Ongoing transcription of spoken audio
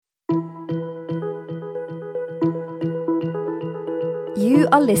You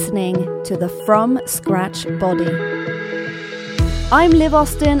are listening to the From Scratch Body. I'm Liv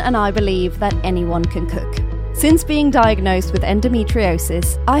Austin, and I believe that anyone can cook. Since being diagnosed with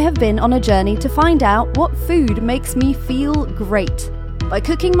endometriosis, I have been on a journey to find out what food makes me feel great. By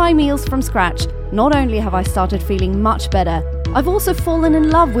cooking my meals from scratch, not only have I started feeling much better, I've also fallen in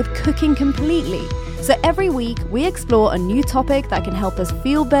love with cooking completely. So every week, we explore a new topic that can help us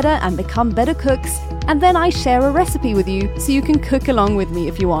feel better and become better cooks, and then I share a recipe with you so you can cook along with me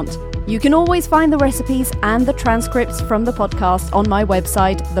if you want. You can always find the recipes and the transcripts from the podcast on my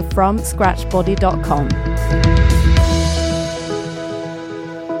website, thefromscratchbody.com.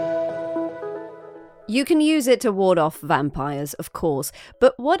 You can use it to ward off vampires, of course,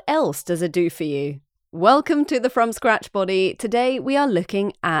 but what else does it do for you? Welcome to the From Scratch Body. Today we are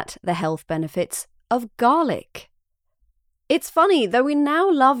looking at the health benefits of garlic. It's funny, though we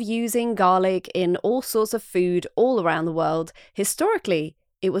now love using garlic in all sorts of food all around the world, historically,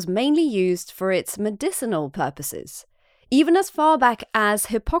 it was mainly used for its medicinal purposes. Even as far back as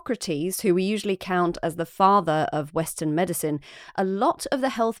Hippocrates, who we usually count as the father of Western medicine, a lot of the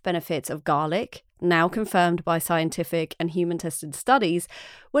health benefits of garlic, now confirmed by scientific and human-tested studies,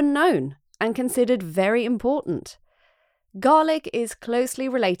 were known and considered very important. Garlic is closely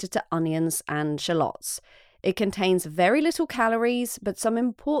related to onions and shallots. It contains very little calories, but some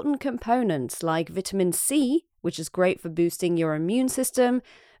important components like vitamin C, which is great for boosting your immune system,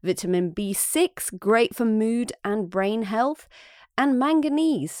 vitamin B6, great for mood and brain health, and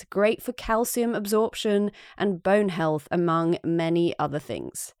manganese, great for calcium absorption and bone health, among many other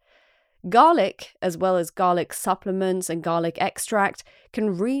things. Garlic, as well as garlic supplements and garlic extract,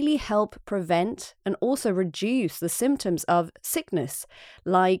 can really help prevent and also reduce the symptoms of sickness,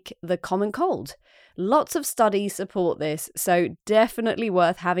 like the common cold. Lots of studies support this, so definitely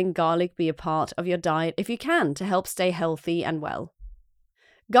worth having garlic be a part of your diet if you can, to help stay healthy and well.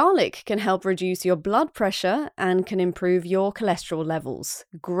 Garlic can help reduce your blood pressure and can improve your cholesterol levels.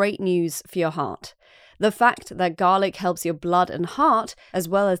 Great news for your heart. The fact that garlic helps your blood and heart, as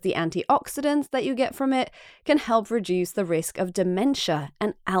well as the antioxidants that you get from it, can help reduce the risk of dementia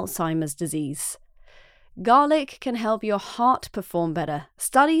and Alzheimer's disease. Garlic can help your heart perform better.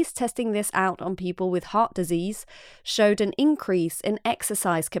 Studies testing this out on people with heart disease showed an increase in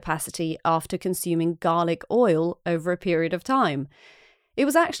exercise capacity after consuming garlic oil over a period of time. It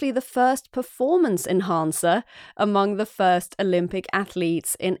was actually the first performance enhancer among the first Olympic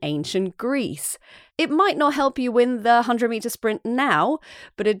athletes in ancient Greece. It might not help you win the 100-meter sprint now,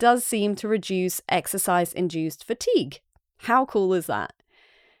 but it does seem to reduce exercise-induced fatigue. How cool is that?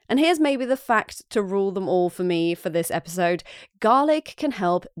 And here's maybe the fact to rule them all for me for this episode. Garlic can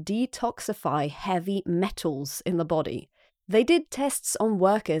help detoxify heavy metals in the body. They did tests on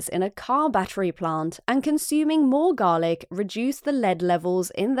workers in a car battery plant, and consuming more garlic reduced the lead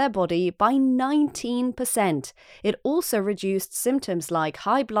levels in their body by 19%. It also reduced symptoms like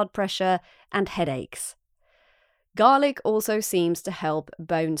high blood pressure and headaches. Garlic also seems to help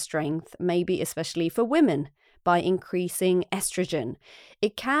bone strength, maybe especially for women, by increasing estrogen.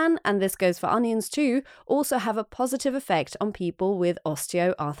 It can, and this goes for onions too, also have a positive effect on people with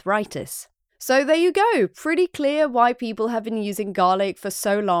osteoarthritis. So there you go, pretty clear why people have been using garlic for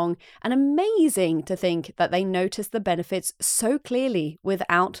so long, and amazing to think that they noticed the benefits so clearly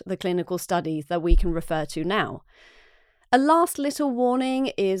without the clinical studies that we can refer to now. A last little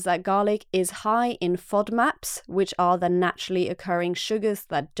warning is that garlic is high in FODMAPs, which are the naturally occurring sugars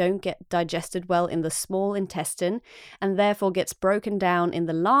that don't get digested well in the small intestine and therefore gets broken down in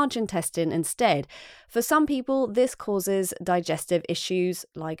the large intestine instead. For some people, this causes digestive issues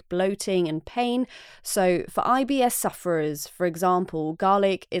like bloating and pain. So for IBS sufferers, for example,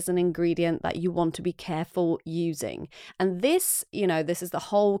 garlic is an ingredient that you want to be careful using. And this is the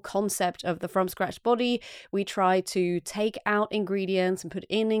whole concept of the From Scratch Body. We try to take out ingredients and put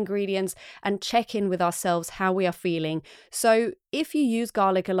in ingredients and check in with ourselves how we are feeling. So if you use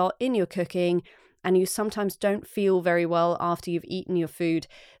garlic a lot in your cooking and you sometimes don't feel very well after you've eaten your food,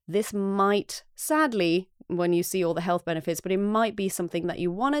 this might, sadly, when you see all the health benefits, but it might be something that you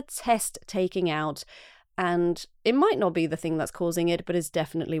want to test taking out. And it might not be the thing that's causing it, but it's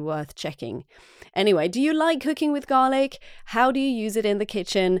definitely worth checking. Anyway, do you like cooking with garlic? How do you use it in the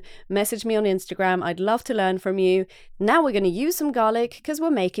kitchen? Message me on Instagram. I'd love to learn from you. Now we're going to use some garlic because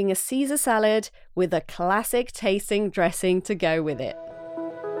we're making a Caesar salad with a classic tasting dressing to go with it.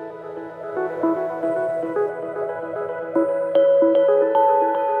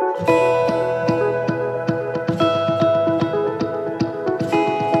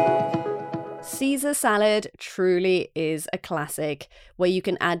 Caesar salad truly is a classic, where you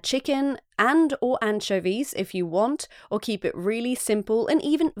can add chicken and or anchovies if you want, or keep it really simple and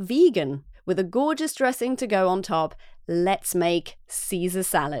even vegan. With a gorgeous dressing to go on top, let's make Caesar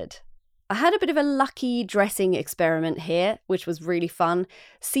salad. I had a bit of a lucky dressing experiment here, which was really fun.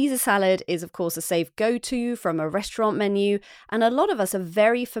 Caesar salad is, of course, a safe go-to from a restaurant menu, and a lot of us are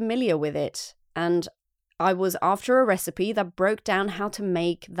very familiar with it. And I was after a recipe that broke down how to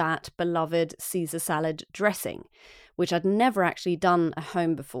make that beloved Caesar salad dressing, which I'd never actually done at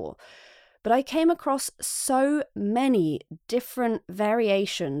home before. But I came across so many different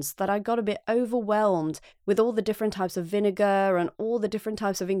variations that I got a bit overwhelmed with all the different types of vinegar and all the different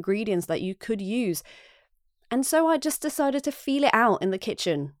types of ingredients that you could use. And so I just decided to feel it out in the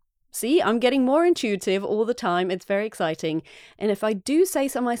kitchen. See, I'm getting more intuitive all the time. It's very exciting. And if I do say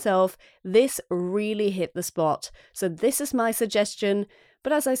so myself, this really hit the spot. So this is my suggestion.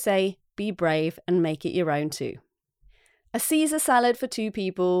 But as I say, be brave and make it your own too. A Caesar salad for 2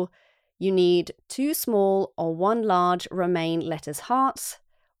 people. You need 2 small or 1 large romaine lettuce hearts,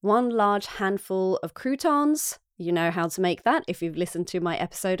 1 large handful of croutons. You know how to make that. If you've listened to my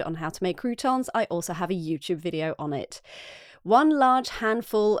episode on how to make croutons, I also have a YouTube video on it. 1 large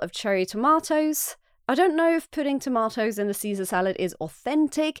handful of cherry tomatoes. I don't know if putting tomatoes in a Caesar salad is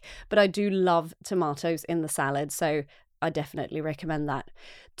authentic, but I do love tomatoes in the salad, so I definitely recommend that.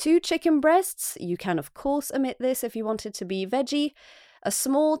 2 chicken breasts. You can, of course, omit this if you want it to be veggie. A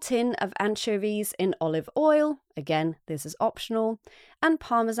small tin of anchovies in olive oil. Again, this is optional. And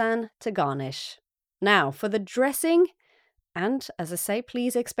Parmesan to garnish. Now, for the dressing, and as I say,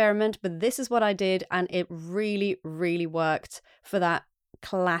 please experiment, but this is what I did, and it really, really worked for that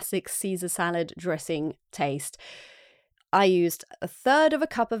classic Caesar salad dressing taste. I used 1/3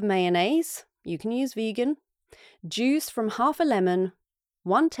 cup of mayonnaise. You can use vegan. Juice from half a lemon.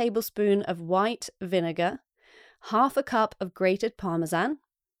 1 tablespoon of white vinegar. 1/2 cup of grated Parmesan.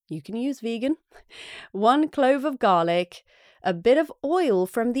 You can use vegan. 1 clove of garlic. A bit of oil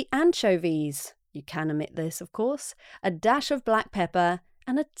from the anchovies. You can omit this, of course. A dash of black pepper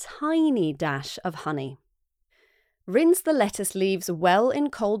and a tiny dash of honey. Rinse the lettuce leaves well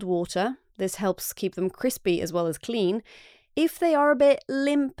in cold water. This helps keep them crispy as well as clean. If they are a bit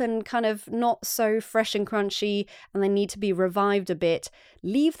limp and kind of not so fresh and crunchy and they need to be revived a bit,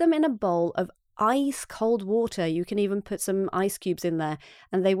 leave them in a bowl of ice cold water. You can even put some ice cubes in there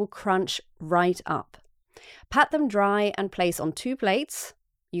and they will crunch right up. Pat them dry and place on 2 plates.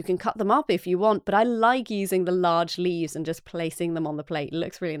 You can cut them up if you want, but I like using the large leaves and just placing them on the plate. It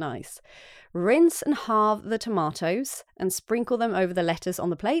looks really nice. Rinse and halve the tomatoes and sprinkle them over the lettuce on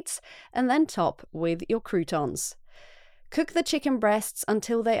the plates, and then top with your croutons. Cook the chicken breasts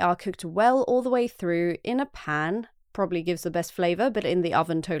until they are cooked well all the way through in a pan. Probably gives the best flavor, but in the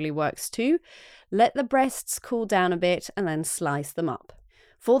oven totally works too. Let the breasts cool down a bit and then slice them up.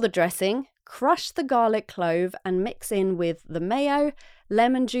 For the dressing, crush the garlic clove and mix in with the mayo,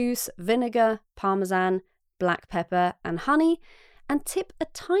 lemon juice, vinegar, Parmesan, black pepper and honey, and tip a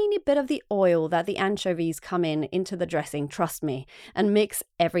tiny bit of the oil that the anchovies come in into the dressing, trust me, and mix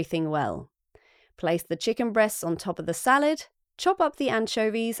everything well. Place the chicken breasts on top of the salad. Chop up the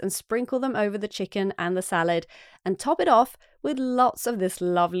anchovies and sprinkle them over the chicken and the salad, and top it off with lots of this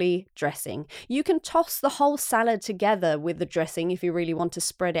lovely dressing. You can toss the whole salad together with the dressing if you really want to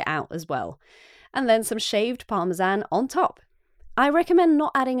spread it out as well. And then some shaved Parmesan on top. I recommend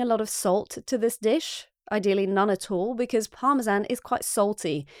not adding a lot of salt to this dish, ideally none at all, because Parmesan is quite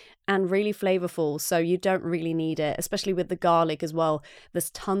salty and really flavorful, so you don't really need it, especially with the garlic as well.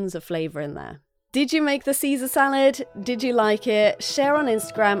 There's tons of flavor in there. Did you make the Caesar salad? Did you like it? Share on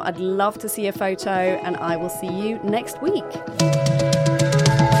Instagram. I'd love to see a photo, and I will see you next week.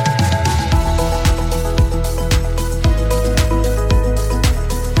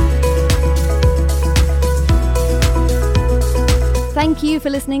 Thank you for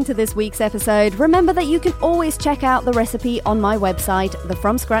listening to this week's episode. Remember that you can always check out the recipe on my website,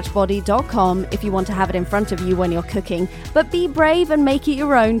 thefromscratchbody.com, if you want to have it in front of you when you're cooking, but be brave and make it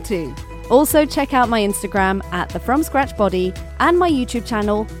your own too. Also, check out my Instagram at @thefromscratchbody and my YouTube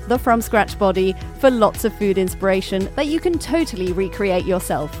channel, The From Scratch Body, for lots of food inspiration that you can totally recreate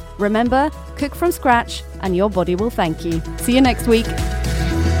yourself. Remember, cook from scratch and your body will thank you. See you next week.